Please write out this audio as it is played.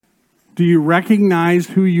Do you recognize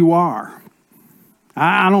who you are?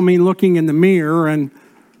 I don't mean looking in the mirror and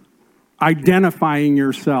identifying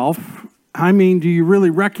yourself. I mean, do you really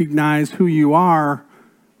recognize who you are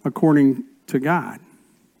according to God?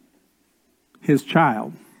 His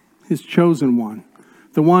child, his chosen one,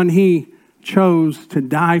 the one he chose to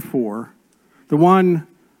die for, the one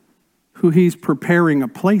who he's preparing a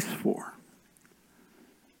place for.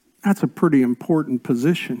 That's a pretty important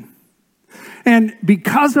position. And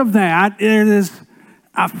because of that, it is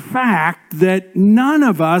a fact that none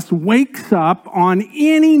of us wakes up on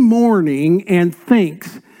any morning and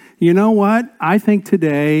thinks, you know what? I think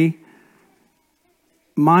today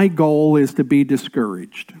my goal is to be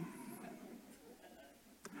discouraged.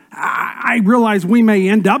 I realize we may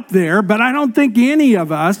end up there, but I don't think any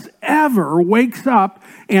of us ever wakes up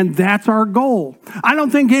and that's our goal. I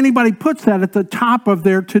don't think anybody puts that at the top of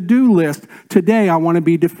their to-do list. Today, I want to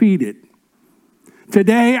be defeated.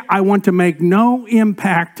 Today, I want to make no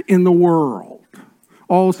impact in the world.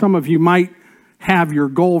 Oh, some of you might have your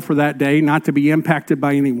goal for that day not to be impacted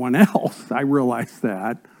by anyone else. I realize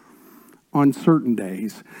that on certain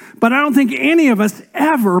days. But I don't think any of us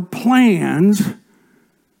ever plans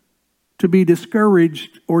to be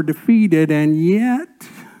discouraged or defeated, and yet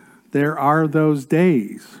there are those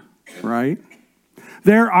days, right?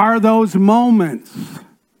 There are those moments.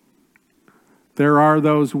 There are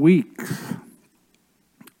those weeks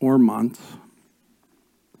or months.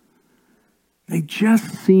 They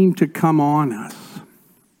just seem to come on us.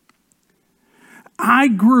 I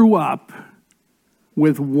grew up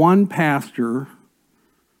with one pastor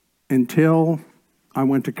until I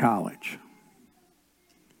went to college.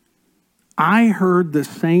 I heard the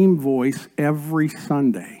same voice every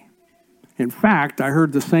Sunday. In fact, I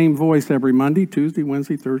heard the same voice every Monday, Tuesday,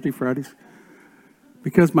 Wednesday, Thursday, Fridays,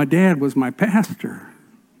 because my dad was my pastor.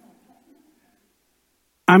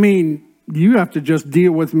 I mean, you have to just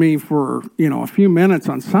deal with me for, a few minutes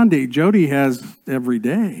on Sunday. Jody has every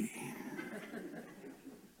day.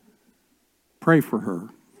 Pray for her.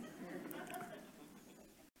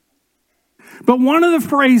 But one of the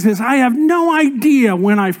phrases, I have no idea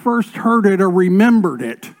when I first heard it or remembered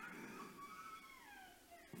it.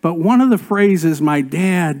 But one of the phrases my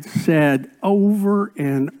dad said over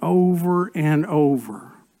and over and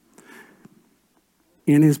over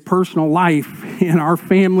in his personal life, in our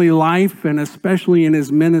family life, and especially in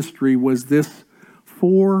his ministry was this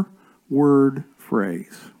 4-word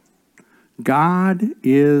phrase. God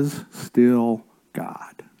is still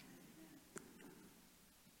God.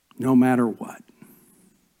 No matter what.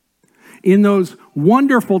 In those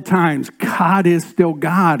wonderful times, God is still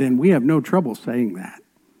God, and we have no trouble saying that.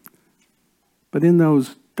 But in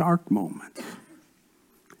those dark moments,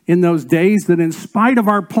 in those days that in spite of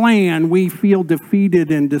our plan, we feel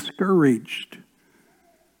defeated and discouraged,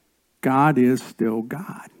 God is still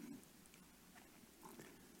God.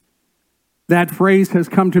 That phrase has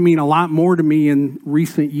come to mean a lot more to me in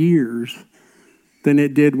recent years than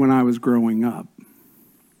it did when I was growing up.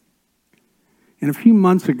 And a few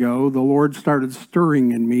months ago, the Lord started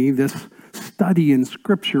stirring in me this study in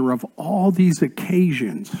Scripture of all these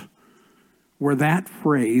occasions where that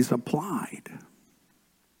phrase applied.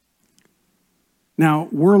 Now,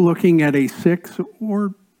 we're looking at a 6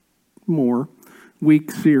 or more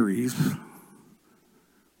week series,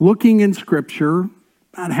 looking in Scripture,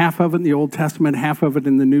 about half of it in the Old Testament, half of it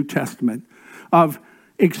in the New Testament, of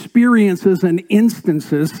experiences and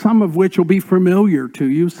instances, some of which will be familiar to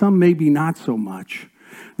you, some maybe not so much,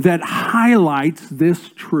 that highlights this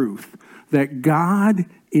truth, that God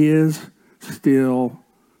is still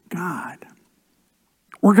God.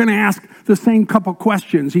 We're going to ask the same couple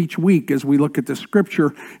questions each week as we look at the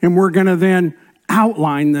Scripture, and we're going to then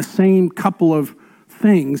outline the same couple of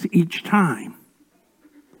things each time.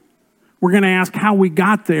 We're going to ask how we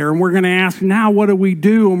got there, and we're going to ask now what do we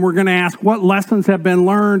do, and we're going to ask what lessons have been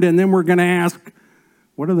learned, and then we're going to ask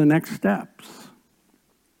what are the next steps.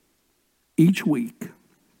 Each week,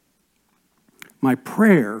 my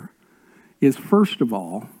prayer is first of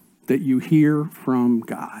all that you hear from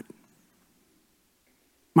God.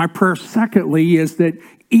 My prayer secondly is that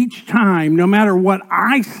each time, no matter what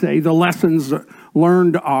I say the lessons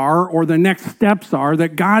learned are or the next steps are,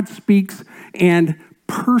 that God speaks and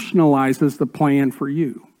personalizes the plan for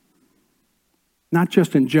you. Not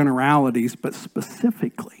just in generalities, but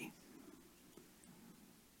specifically.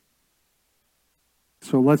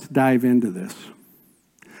 So let's dive into this.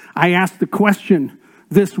 I asked the question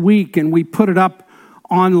this week, and we put it up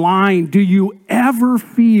online. Do you ever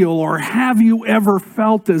feel or have you ever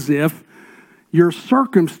felt as if your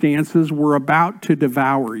circumstances were about to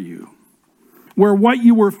devour you? Where what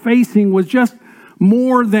you were facing was just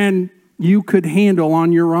more than you could handle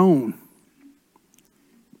on your own.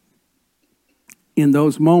 In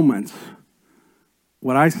those moments,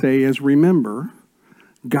 what I say is, remember,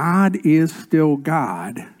 God is still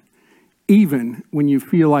God, even when you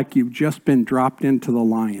feel like you've just been dropped into the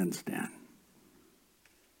lion's den.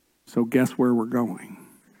 So guess where we're going?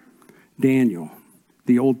 Daniel,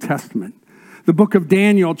 the Old Testament. The book of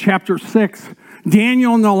Daniel, chapter 6.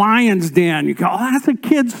 Daniel in the lion's den. You go, oh, that's a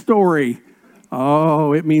kid's story.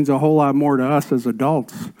 Oh, it means a whole lot more to us as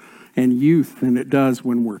adults and youth than it does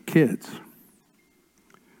when we're kids.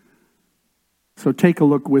 So take a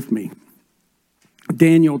look with me.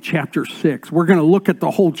 Daniel chapter 6. We're going to look at the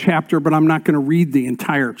whole chapter, but I'm not going to read the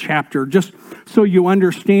entire chapter. Just so you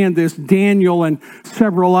understand this, Daniel and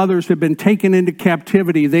several others had been taken into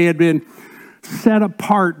captivity. They had been set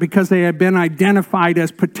apart because they had been identified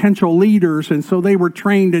as potential leaders, and so they were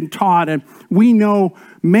trained and taught. And we know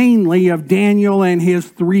mainly of Daniel and his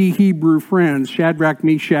 3 Hebrew friends, Shadrach,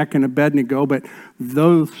 Meshach, and Abednego, but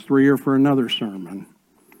those 3 are for another sermon.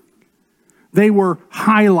 They were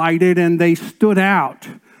highlighted and they stood out.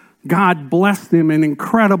 God blessed them in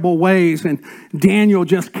incredible ways, and Daniel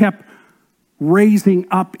just kept raising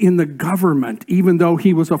up in the government, even though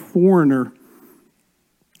he was a foreigner.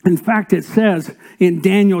 In fact, it says in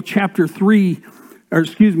Daniel chapter 6,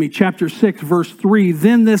 verse 3,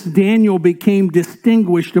 then this Daniel became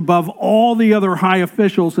distinguished above all the other high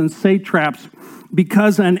officials and satraps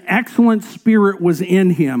because an excellent spirit was in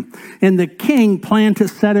him, and the king planned to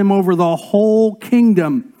set him over the whole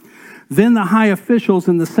kingdom. Then the high officials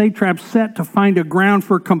and the satraps set to find a ground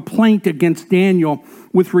for complaint against Daniel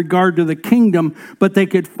with regard to the kingdom, but they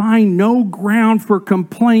could find no ground for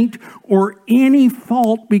complaint or any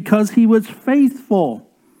fault because he was faithful,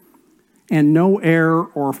 and no error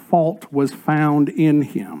or fault was found in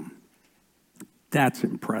him. That's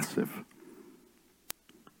impressive.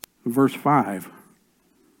 Verse 5,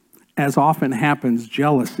 as often happens,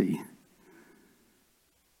 jealousy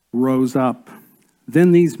rose up.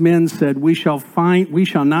 Then these men said, we shall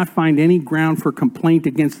not find any ground for complaint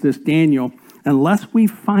against this Daniel unless we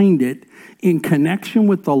find it in connection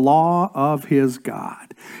with the law of his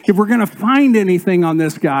God. If we're going to find anything on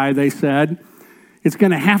this guy, they said, it's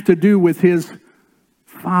going to have to do with his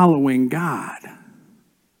following God.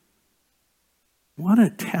 What a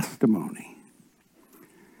testimony.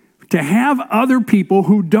 To have other people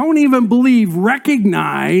who don't even believe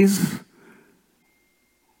recognize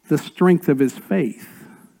the strength of his faith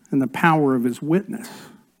and the power of his witness.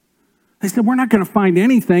 They said, we're not going to find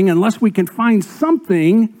anything unless we can find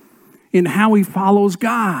something in how he follows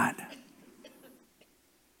God.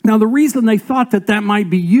 Now, the reason they thought that might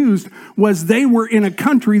be used was they were in a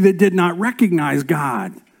country that did not recognize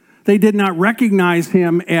God. They did not recognize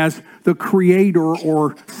him as the creator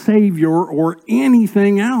or savior or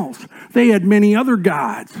anything else. They had many other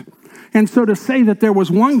gods. And so to say that there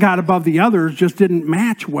was one God above the others just didn't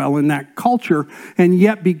match well in that culture. And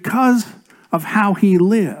yet because of how he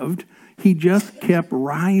lived, he just kept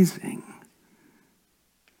rising.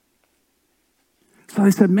 So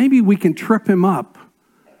they said, maybe we can trip him up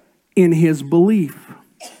in his belief.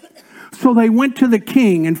 So they went to the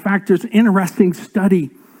king. In fact, there's an interesting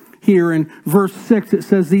study here in verse 6. It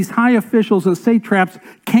says, these high officials and satraps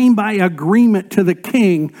came by agreement to the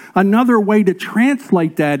king. Another way to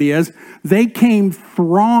translate that is, they came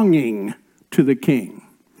thronging to the king.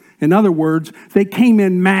 In other words, they came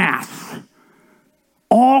in mass,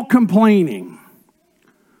 all complaining.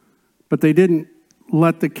 But they didn't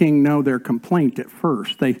let the king know their complaint at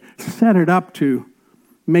first. They set it up to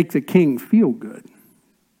make the king feel good.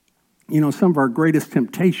 You know, some of our greatest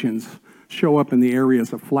temptations show up in the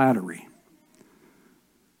areas of flattery.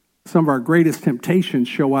 Some of our greatest temptations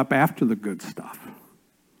show up after the good stuff,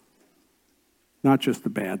 not just the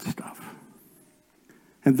bad stuff.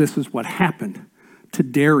 And this is what happened to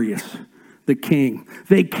Darius, the king.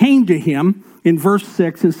 They came to him in verse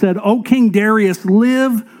 6 and said, O King Darius,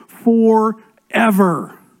 live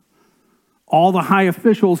forever. All the high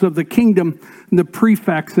officials of the kingdom, and the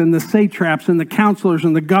prefects and the satraps and the counselors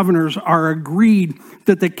and the governors are agreed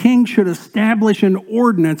that the king should establish an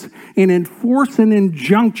ordinance and enforce an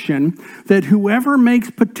injunction that whoever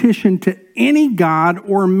makes petition to any god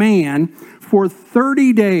or man for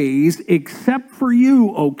 30 days, except for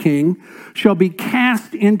you, O king, shall be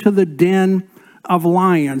cast into the den of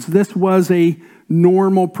lions. This was a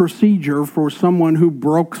normal procedure for someone who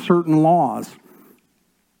broke certain laws.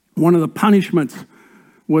 One of the punishments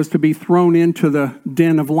was to be thrown into the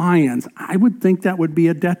den of lions. I would think that would be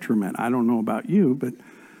a detriment. I don't know about you, but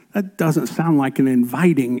That doesn't sound like an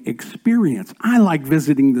inviting experience. I like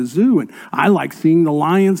visiting the zoo and I like seeing the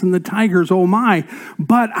lions and the tigers, oh my,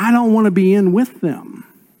 but I don't want to be in with them,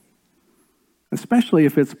 especially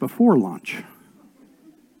if it's before lunch.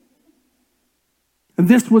 And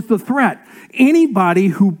this was the threat. Anybody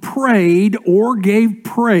who prayed or gave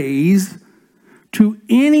praise to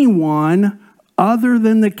anyone other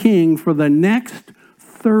than the king for the next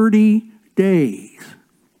 30 days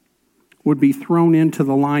would be thrown into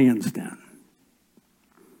the lion's den.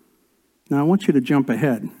 Now, I want you to jump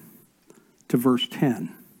ahead to verse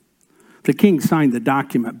 10. The king signed the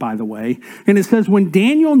document, by the way. And it says, when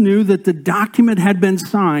Daniel knew that the document had been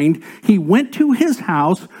signed, he went to his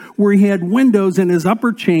house where he had windows in his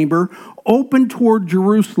upper chamber open toward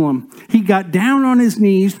Jerusalem. He got down on his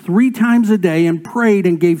knees 3 times a day and prayed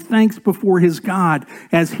and gave thanks before his God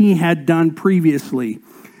as he had done previously.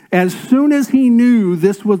 As soon as he knew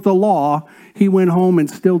this was the law, he went home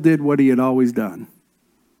and still did what he had always done,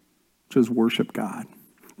 which is worship God.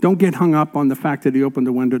 Don't get hung up on the fact that he opened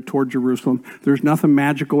the window toward Jerusalem. There's nothing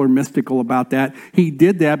magical or mystical about that. He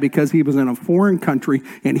did that because he was in a foreign country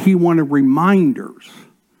and he wanted reminders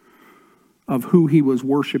of who he was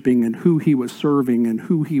worshiping and who he was serving and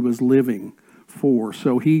who he was living for.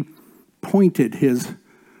 So he pointed his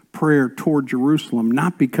prayer toward Jerusalem,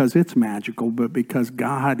 not because it's magical, but because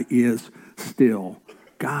God is still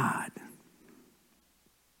God.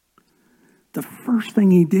 The first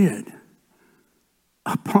thing he did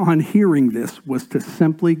upon hearing this was to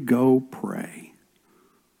simply go pray.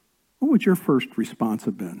 What would your first response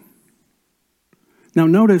have been? Now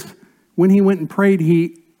notice, when he went and prayed,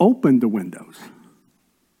 he opened the windows.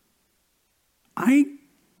 I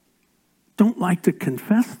don't like to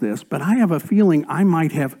confess this, but I have a feeling I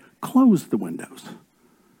might have closed the windows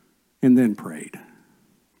and then prayed.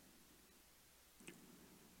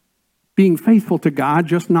 Being faithful to God,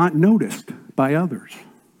 just not noticed by others.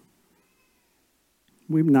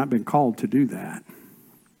 We've not been called to do that.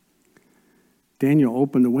 Daniel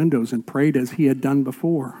opened the windows and prayed as he had done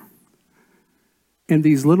before. And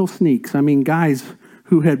these little sneaks, guys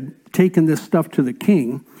who had taken this stuff to the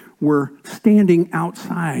king, were standing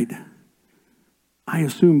outside, I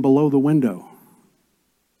assume below the window,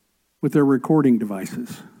 with their recording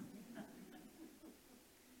devices.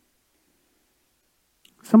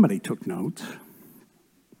 Somebody took notes.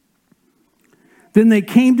 Then they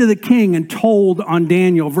came to the king and told on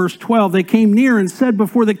Daniel. Verse 12, they came near and said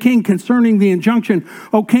before the king concerning the injunction,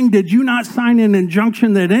 O king, did you not sign an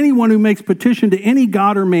injunction that anyone who makes petition to any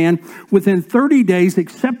god or man within 30 days,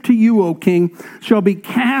 except to you, O king, shall be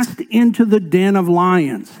cast into the den of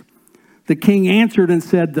lions? The king answered and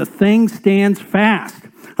said, the thing stands fast,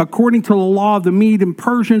 according to the law of the Mede and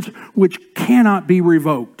Persians, which cannot be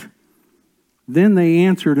revoked. Then they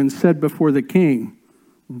answered and said before the king,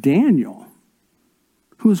 Daniel,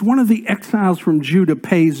 who is one of the exiles from Judah,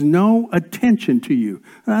 pays no attention to you.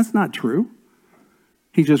 That's not true.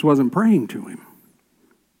 He just wasn't praying to him.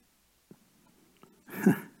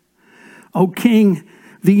 O king,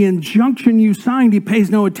 the injunction you signed, he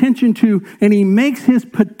pays no attention to, and he makes his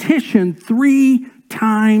petition 3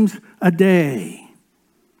 times a day.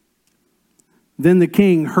 Then the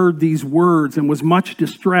king heard these words and was much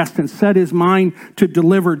distressed and set his mind to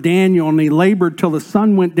deliver Daniel, and he labored till the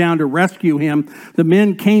sun went down to rescue him. The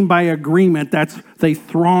men came by agreement, they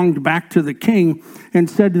thronged back to the king and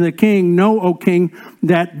said to the king, know, O king,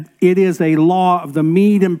 that it is a law of the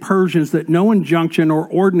Mede and Persians that no injunction or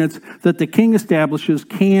ordinance that the king establishes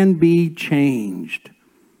can be changed.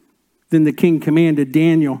 Then the king commanded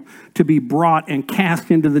Daniel to be brought and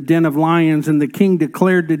cast into the den of lions. And the king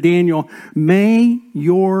declared to Daniel, may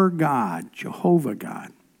your God, Jehovah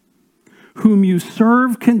God, whom you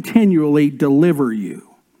serve continually, deliver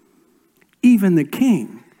you. Even the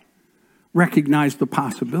king recognized the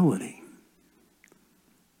possibility.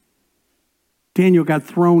 Daniel got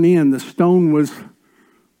thrown in. The stone was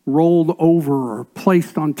rolled over or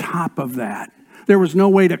placed on top of that. There was no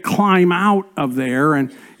way to climb out of there,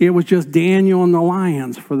 and it was just Daniel and the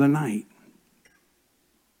lions for the night.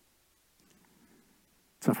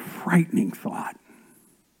 It's a frightening thought,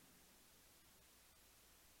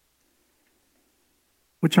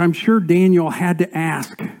 which I'm sure Daniel had to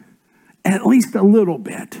ask at least a little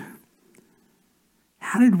bit.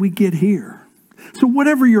 How did we get here? So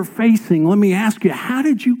whatever you're facing, let me ask you, how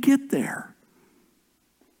did you get there?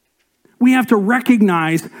 We have to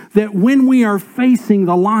recognize that when we are facing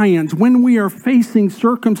the lions, when we are facing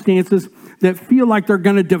circumstances that feel like they're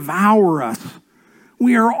going to devour us,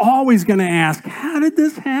 we are always going to ask, how did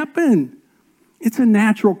this happen? It's a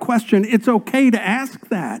natural question. It's okay to ask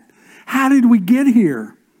that. How did we get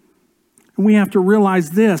here? And we have to realize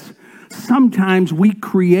this. Sometimes we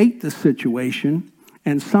create the situation,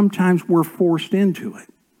 and sometimes we're forced into it.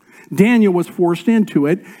 Daniel was forced into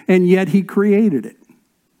it, and yet he created it.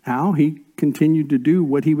 How? He continued to do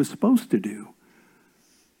what he was supposed to do,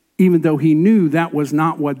 even though he knew that was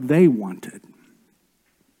not what they wanted.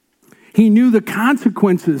 He knew the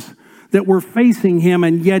consequences that were facing him,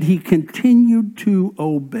 and yet he continued to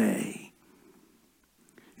obey.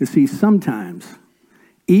 You see, sometimes,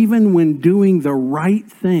 even when doing the right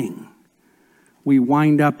thing, we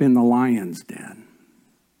wind up in the lion's den.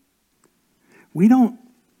 We don't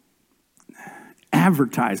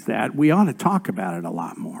advertise that. We ought to talk about it a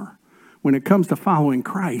lot more when it comes to following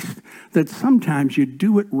Christ, that sometimes you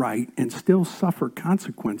do it right and still suffer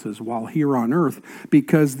consequences while here on earth,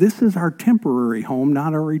 because this is our temporary home,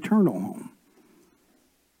 not our eternal home.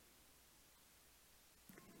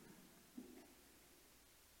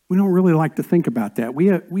 We don't really like to think about that.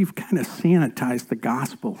 We've kind of sanitized the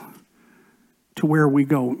gospel to where we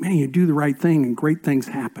go, man, you do the right thing and great things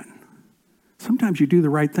happen. Sometimes you do the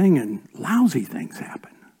right thing and lousy things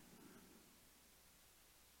happen.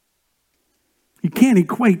 You can't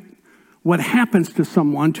equate what happens to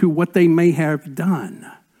someone to what they may have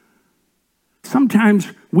done. Sometimes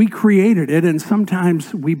we created it, and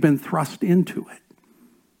sometimes we've been thrust into it.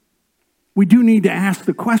 We do need to ask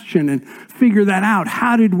the question and figure that out.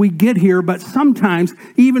 How did we get here? But sometimes,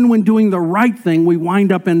 even when doing the right thing, we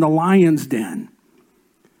wind up in the lion's den.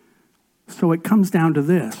 So it comes down to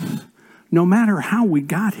this. No matter how we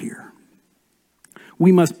got here,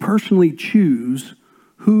 we must personally choose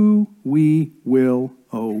who we will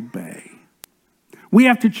obey. We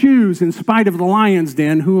have to choose, in spite of the lion's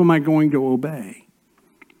den, who am I going to obey?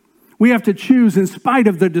 We have to choose, in spite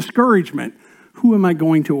of the discouragement, who am I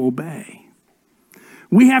going to obey?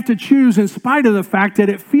 We have to choose, in spite of the fact that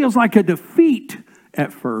it feels like a defeat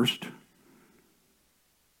at first,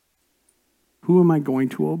 who am I going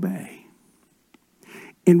to obey?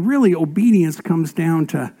 And really, obedience comes down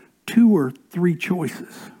to 2 or 3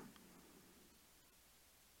 choices.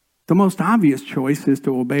 The most obvious choice is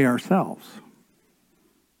to obey ourselves.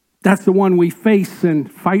 That's the one we face and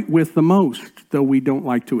fight with the most, though we don't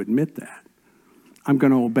like to admit that. I'm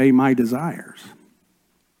going to obey my desires.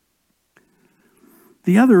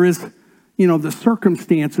 The other is, the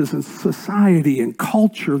circumstances and society and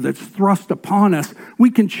culture that's thrust upon us. We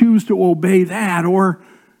can choose to obey that, or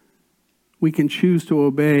we can choose to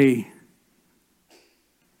obey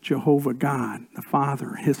Jehovah God, the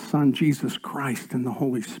Father, His Son, Jesus Christ, and the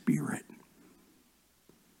Holy Spirit.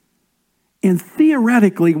 And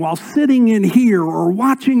theoretically, while sitting in here or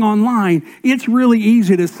watching online, it's really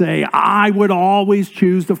easy to say, I would always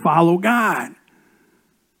choose to follow God.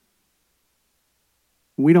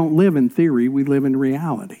 We don't live in theory, we live in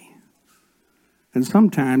reality. And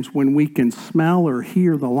sometimes when we can smell or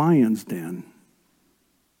hear the lion's den,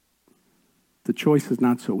 the choice is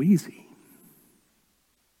not so easy.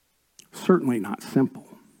 Certainly not simple.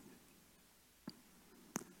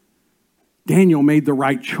 Daniel made the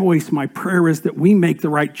right choice. My prayer is that we make the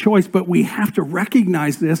right choice, but we have to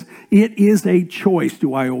recognize this. It is a choice.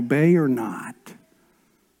 Do I obey or not?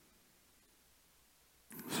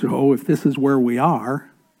 So if this is where we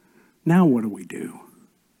are, now what do we do?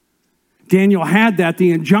 Daniel had that.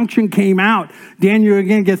 The injunction came out. Daniel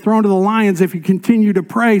again get thrown to the lions if you continue to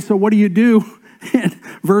pray. So what do you do?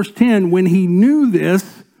 Verse 10, when he knew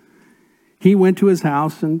this, he went to his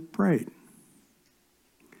house and prayed.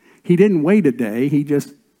 He didn't wait a day. He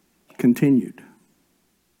just continued.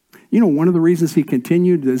 One of the reasons he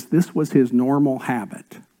continued is this was his normal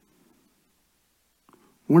habit.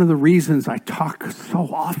 One of the reasons I talk so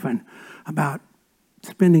often about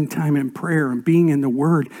spending time in prayer and being in the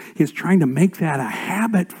Word is trying to make that a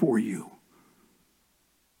habit for you.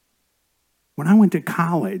 When I went to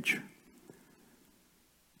college,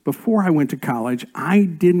 before I went to college, I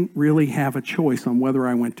didn't really have a choice on whether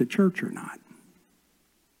I went to church or not.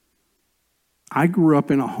 I grew up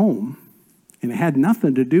in a home, and it had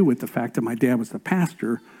nothing to do with the fact that my dad was the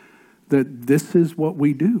pastor, that this is what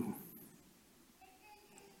we do.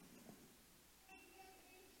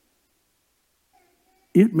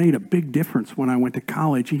 It made a big difference when I went to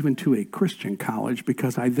college, even to a Christian college,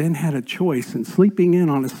 because I then had a choice, and sleeping in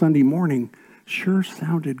on a Sunday morning sure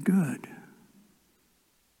sounded good.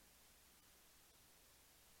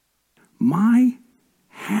 My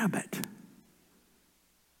habit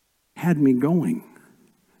had me going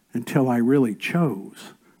until I really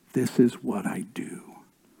chose, this is what I do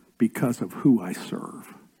because of who I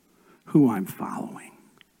serve, who I'm following.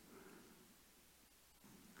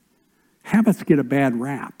 Habits get a bad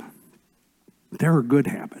rap. There are good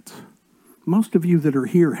habits. Most of you that are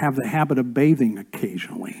here have the habit of bathing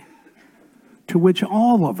occasionally, to which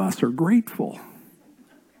all of us are grateful.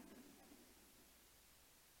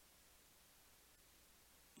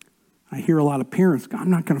 I hear a lot of parents go, I'm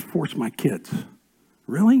not going to force my kids.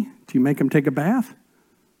 Really? Do you make them take a bath?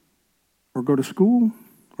 Or go to school?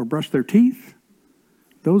 Or brush their teeth?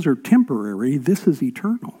 Those are temporary. This is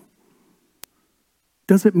eternal.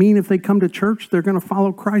 Does it mean if they come to church they're going to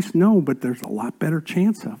follow Christ? No, but there's a lot better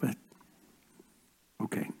chance of it.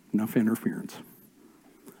 Okay, enough interference.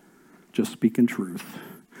 Just speaking truth.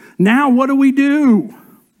 Now what do we do?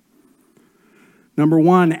 Number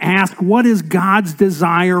one, ask, what is God's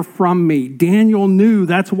desire from me? Daniel knew.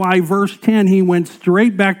 That's why verse 10, he went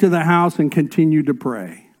straight back to the house and continued to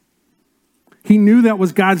pray. He knew that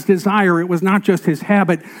was God's desire. It was not just his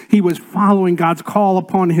habit. He was following God's call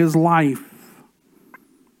upon his life.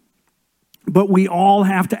 But we all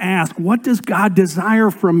have to ask, what does God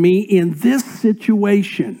desire from me in this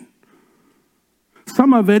situation?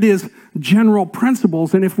 Some of it is general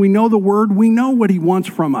principles, and if we know the word, we know what he wants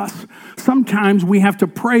from us. Sometimes we have to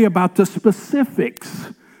pray about the specifics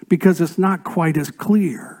because it's not quite as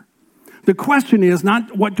clear. The question is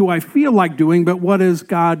not what do I feel like doing, but what does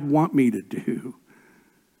God want me to do?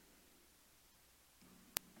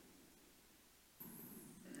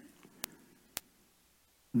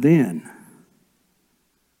 Then,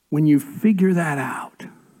 when you figure that out,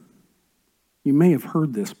 you may have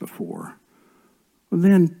heard this before, well,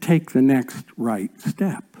 then take the next right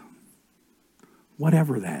step,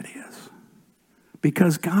 whatever that is.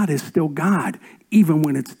 Because God is still God, even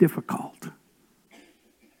when it's difficult.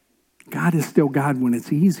 God is still God when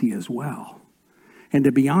it's easy as well. And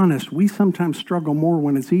to be honest, we sometimes struggle more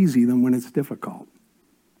when it's easy than when it's difficult.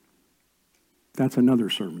 That's another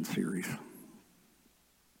sermon series.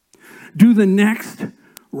 Do the next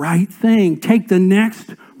right thing. Take the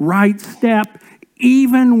next right step,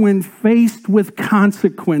 even when faced with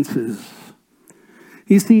consequences.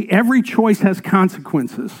 You see, every choice has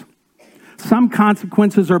consequences. Some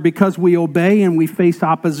consequences are because we obey and we face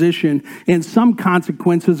opposition, and some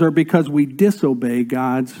consequences are because we disobey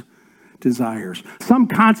God's desires. Some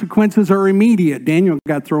consequences are immediate. Daniel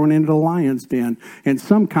got thrown into the lion's den, and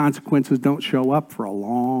some consequences don't show up for a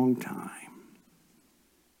long time.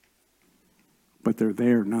 But they're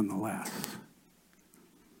there nonetheless.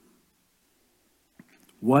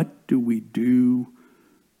 What do we do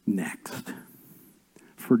next?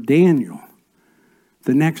 For Daniel,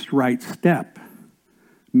 the next right step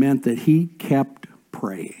meant that he kept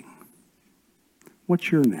praying.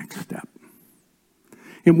 What's your next step?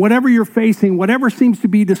 And whatever you're facing, whatever seems to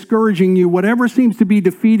be discouraging you, whatever seems to be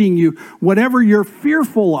defeating you, whatever you're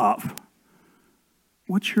fearful of,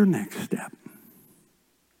 what's your next step?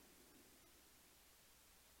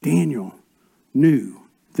 Daniel knew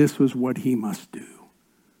this was what he must do.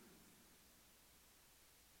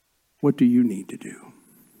 What do you need to do?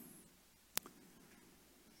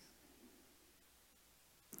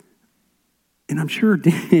 And I'm sure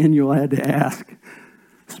Daniel had to ask,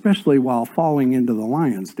 especially while falling into the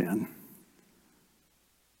lion's den.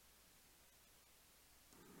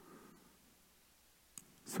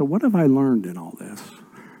 So what have I learned in all this?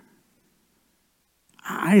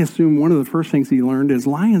 I assume one of the first things he learned is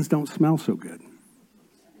lions don't smell so good.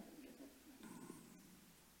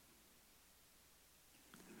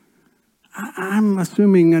 I'm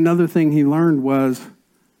assuming another thing he learned was,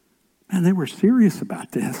 man, they were serious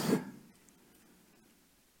about this.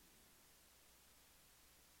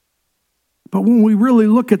 But when we really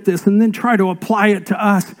look at this and then try to apply it to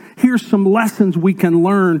us, here's some lessons we can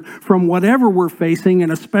learn from whatever we're facing,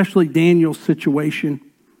 and especially Daniel's situation.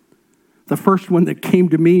 The first one that came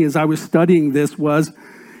to me as I was studying this was,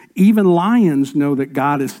 even lions know that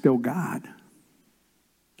God is still God.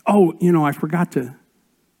 Oh, I forgot to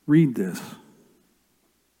read this.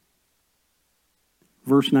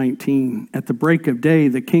 Verse 19, at the break of day,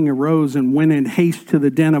 the king arose and went in haste to the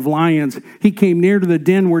den of lions. He came near to the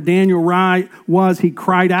den where Daniel was. He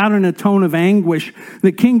cried out in a tone of anguish.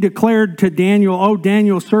 The king declared to Daniel, "O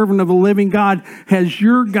Daniel, servant of the living God, has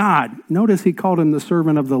your God," notice he called him the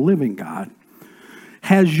servant of the living God,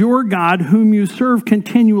 "has your God, whom you serve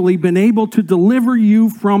continually, been able to deliver you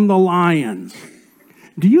from the lions?"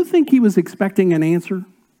 Do you think he was expecting an answer?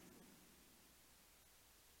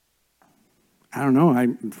 I don't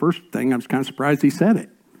know. First thing, I was kind of surprised he said it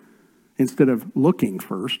instead of looking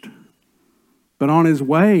first. But on his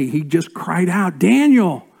way, he just cried out,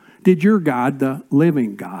 "Daniel, did your God, the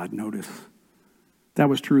living God," notice, that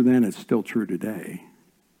was true then, it's still true today,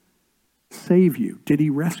 "save you? Did he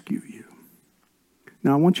rescue you?"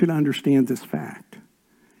 Now, I want you to understand this fact.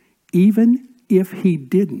 Even if he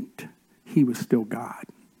didn't, he was still God.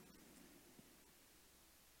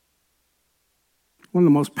 One of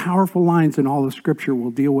the most powerful lines in all of Scripture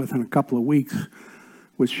we'll deal with in a couple of weeks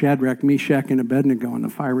with Shadrach, Meshach, and Abednego in the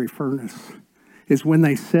fiery furnace is when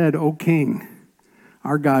they said, "O King,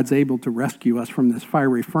 our God's able to rescue us from this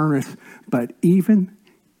fiery furnace, but even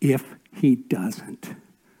if he doesn't,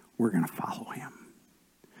 we're going to follow him."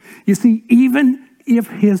 You see, even if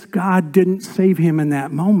his God didn't save him in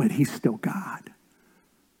that moment, he's still God.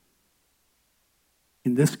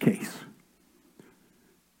 In this case,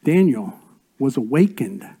 Daniel was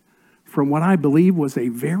awakened from what I believe was a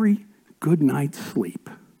very good night's sleep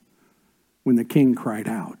when the king cried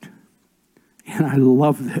out. And I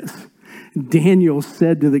love this. Daniel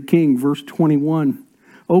said to the king, verse 21,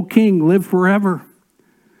 "O king, live forever.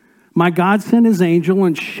 My God sent his angel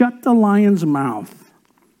and shut the lion's mouth.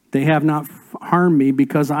 They have not harmed me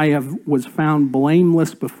because I was found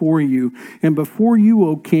blameless before you. And before you,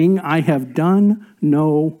 O king, I have done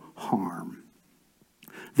no harm."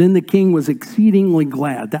 Then the king was exceedingly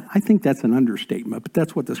glad. I think that's an understatement, but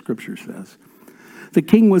that's what the scripture says. The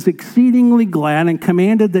king was exceedingly glad and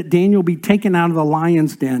commanded that Daniel be taken out of the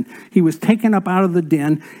lion's den. He was taken up out of the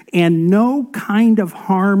den, and no kind of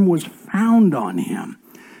harm was found on him.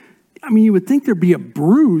 I mean, you would think there'd be a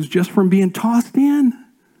bruise just from being tossed in.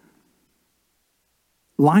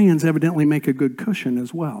 Lions evidently make a good cushion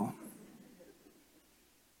as well.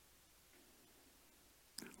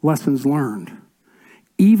 Lessons learned.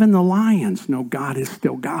 Even the lions know God is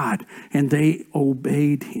still God, and they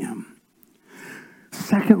obeyed him.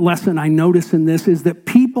 Second lesson I notice in this is that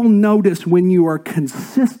people notice when you are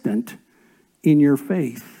consistent in your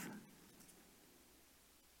faith.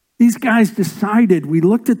 These guys decided, we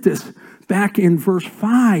looked at this back in verse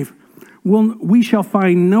 5, we shall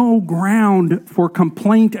find no ground for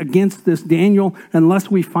complaint against this Daniel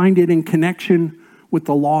unless we find it in connection with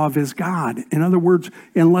the law of his God. In other words,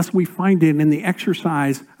 unless we find it in the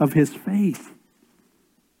exercise of his faith.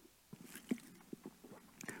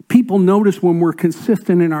 People notice when we're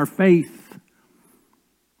consistent in our faith.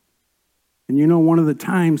 And you know, one of the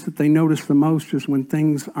times that they notice the most is when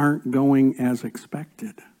things aren't going as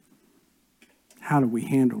expected. How do we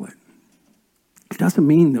handle it? It doesn't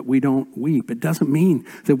mean that we don't weep. It doesn't mean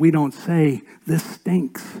that we don't say, "This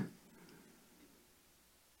stinks."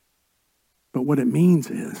 But what it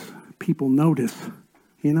means is people notice,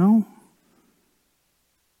 you know,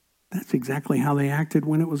 that's exactly how they acted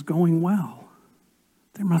when it was going well.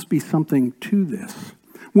 There must be something to this.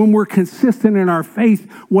 When we're consistent in our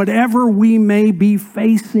faith, whatever we may be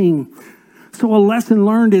facing. So a lesson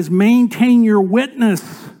learned is maintain your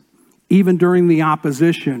witness even during the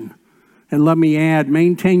opposition. And let me add,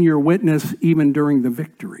 maintain your witness even during the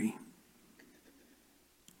victory.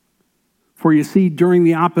 For you see, during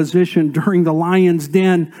the opposition, during the lion's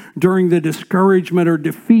den, during the discouragement or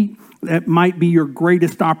defeat, that might be your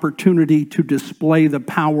greatest opportunity to display the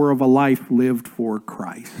power of a life lived for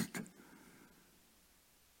Christ.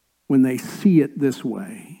 When they see it this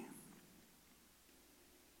way.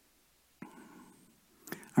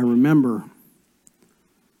 I remember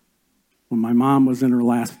when my mom was in her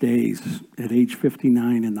last days at age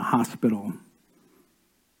 59 in the hospital.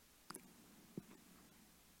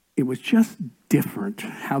 It was just different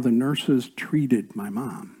how the nurses treated my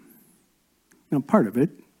mom. Now, part of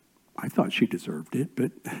it, I thought she deserved it,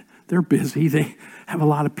 but they're busy. They have a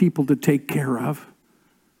lot of people to take care of.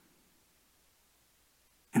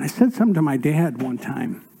 And I said something to my dad one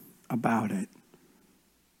time about it.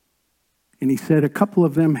 And he said, a couple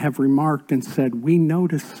of them have remarked and said, "We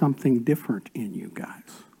noticed something different in you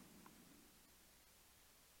guys."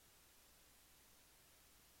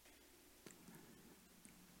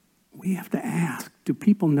 We have to ask, do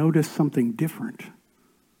people notice something different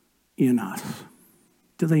in us?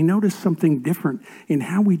 Do they notice something different in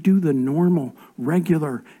how we do the normal,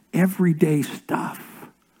 regular, everyday stuff?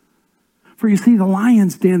 For you see, the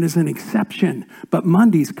lion's den is an exception, but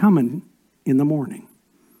Monday's coming in the morning.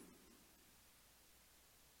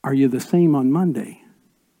 Are you the same on Monday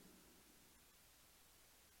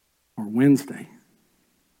or Wednesday?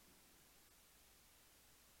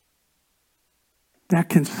 That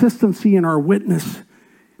consistency in our witness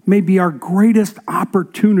may be our greatest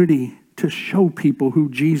opportunity to show people who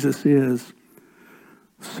Jesus is.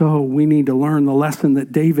 So we need to learn the lesson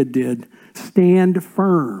that David did. Stand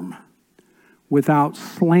firm without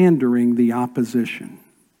slandering the opposition.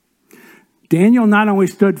 Daniel not only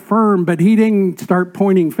stood firm, but he didn't start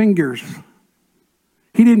pointing fingers.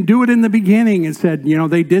 He didn't do it in the beginning and said, you know,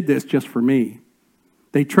 they did this just for me.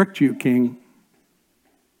 They tricked you, king.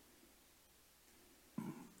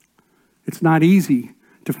 It's not easy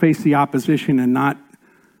to face the opposition and not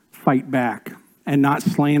fight back and not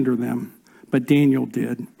slander them, but Daniel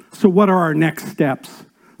did. So what are our next steps?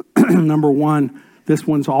 Number one, this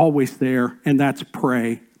one's always there, and that's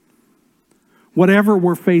pray. Whatever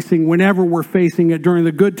we're facing, whenever we're facing it, during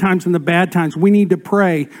the good times and the bad times, we need to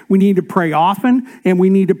pray. We need to pray often, and we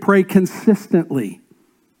need to pray consistently.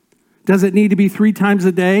 Does it need to be 3 times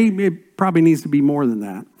a day? It probably needs to be more than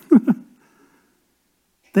that.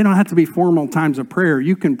 They don't have to be formal times of prayer.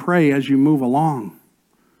 You can pray as you move along.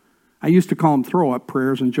 I used to call them throw-up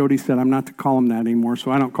prayers, and Jody said I'm not to call them that anymore,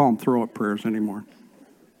 so I don't call them throw-up prayers anymore.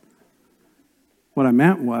 What I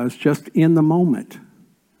meant was just in the moment.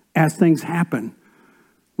 As things happen,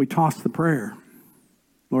 we toss the prayer.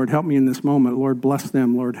 Lord, help me in this moment. Lord, bless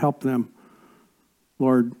them. Lord, help them.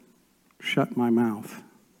 Lord, shut my mouth.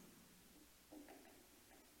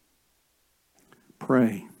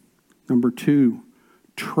 Pray. Number 2,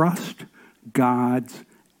 trust God's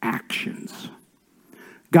actions.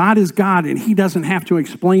 God is God, and he doesn't have to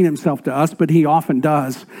explain himself to us, but he often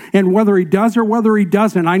does. And whether he does or whether he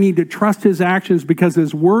doesn't, I need to trust his actions because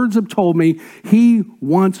his words have told me he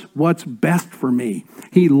wants what's best for me.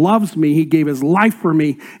 He loves me. He gave his life for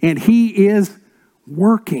me, and he is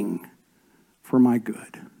working for my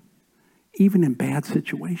good, even in bad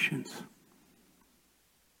situations.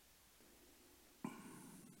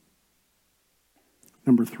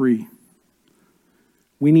 Number 3,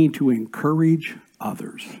 we need to encourage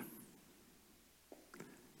others.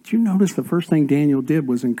 Did you notice the first thing Daniel did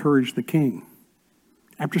was encourage the king?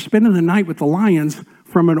 After spending the night with the lions,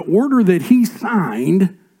 from an order that he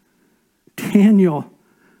signed, Daniel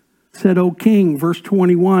said, O king, verse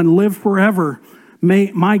 21, live forever.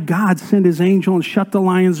 May my God send his angel and shut the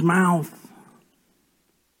lion's mouth.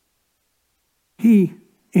 He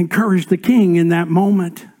encouraged the king in that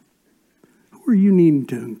moment. Who are you needing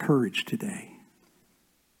to encourage today?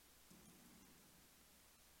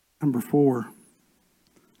 Number 4,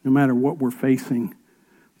 no matter what we're facing,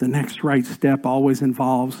 the next right step always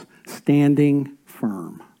involves standing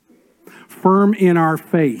firm. Firm in our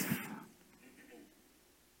faith.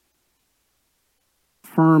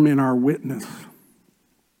 Firm in our witness.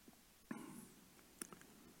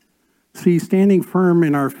 See, standing firm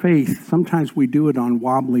in our faith, sometimes we do it on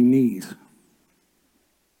wobbly knees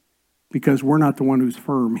because we're not the one who's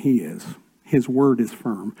firm, he is. His word is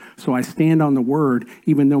firm. So I stand on the word,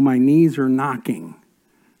 even though my knees are knocking.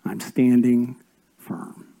 I'm standing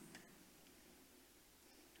firm.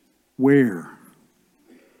 Where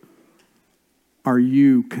are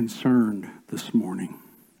you concerned this morning?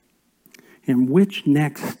 And which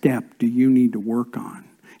next step do you need to work on?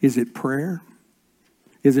 Is it prayer?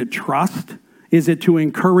 Is it trust? Is it to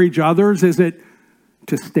encourage others? Is it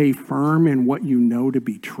to stay firm in what you know to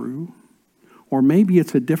be true? Or maybe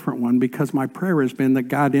it's a different one because my prayer has been that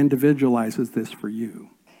God individualizes this for you.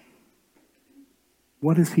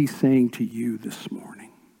 What is he saying to you this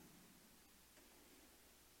morning?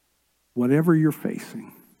 Whatever you're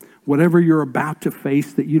facing, whatever you're about to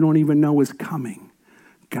face that you don't even know is coming,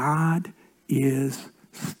 God is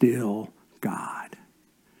still God.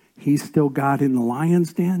 He's still God in the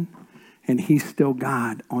lion's den, and he's still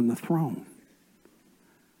God on the throne,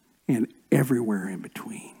 and everywhere in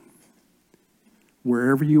between.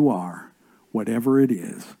 Wherever you are, whatever it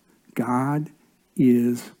is, God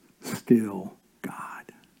is still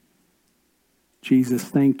God. Jesus,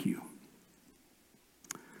 thank you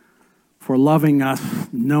for loving us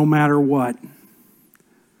no matter what.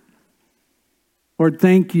 Lord,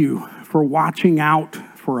 thank you for watching out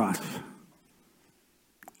for us.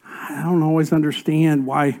 I don't always understand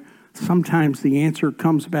why sometimes the answer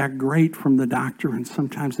comes back great from the doctor and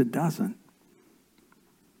sometimes it doesn't.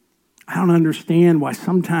 I don't understand why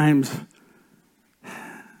sometimes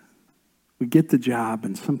we get the job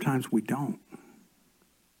and sometimes we don't.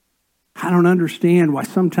 I don't understand why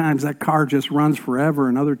sometimes that car just runs forever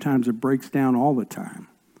and other times it breaks down all the time.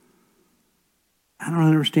 I don't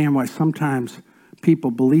understand why sometimes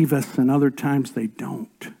people believe us and other times they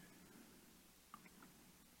don't.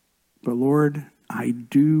 But Lord, I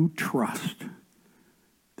do trust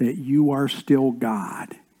that you are still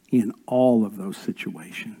God in all of those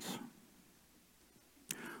situations.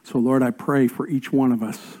 So Lord, I pray for each one of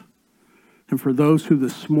us and for those who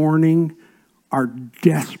this morning are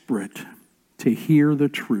desperate to hear the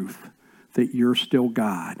truth that you're still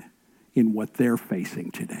God in what they're facing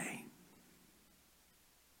today.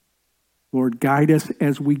 Lord, guide us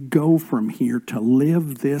as we go from here to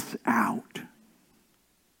live this out,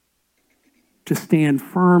 to stand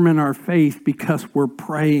firm in our faith because we're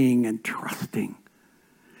praying and trusting.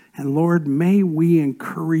 And Lord, may we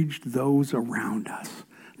encourage those around us,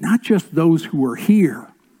 not just those who are here,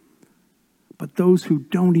 but those who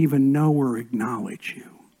don't even know or acknowledge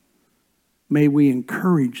you. May we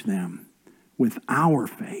encourage them with our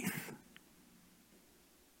faith.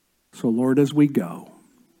 So, Lord, as we go,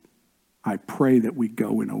 I pray that we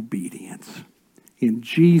go in obedience. In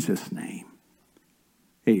Jesus' name,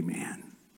 amen.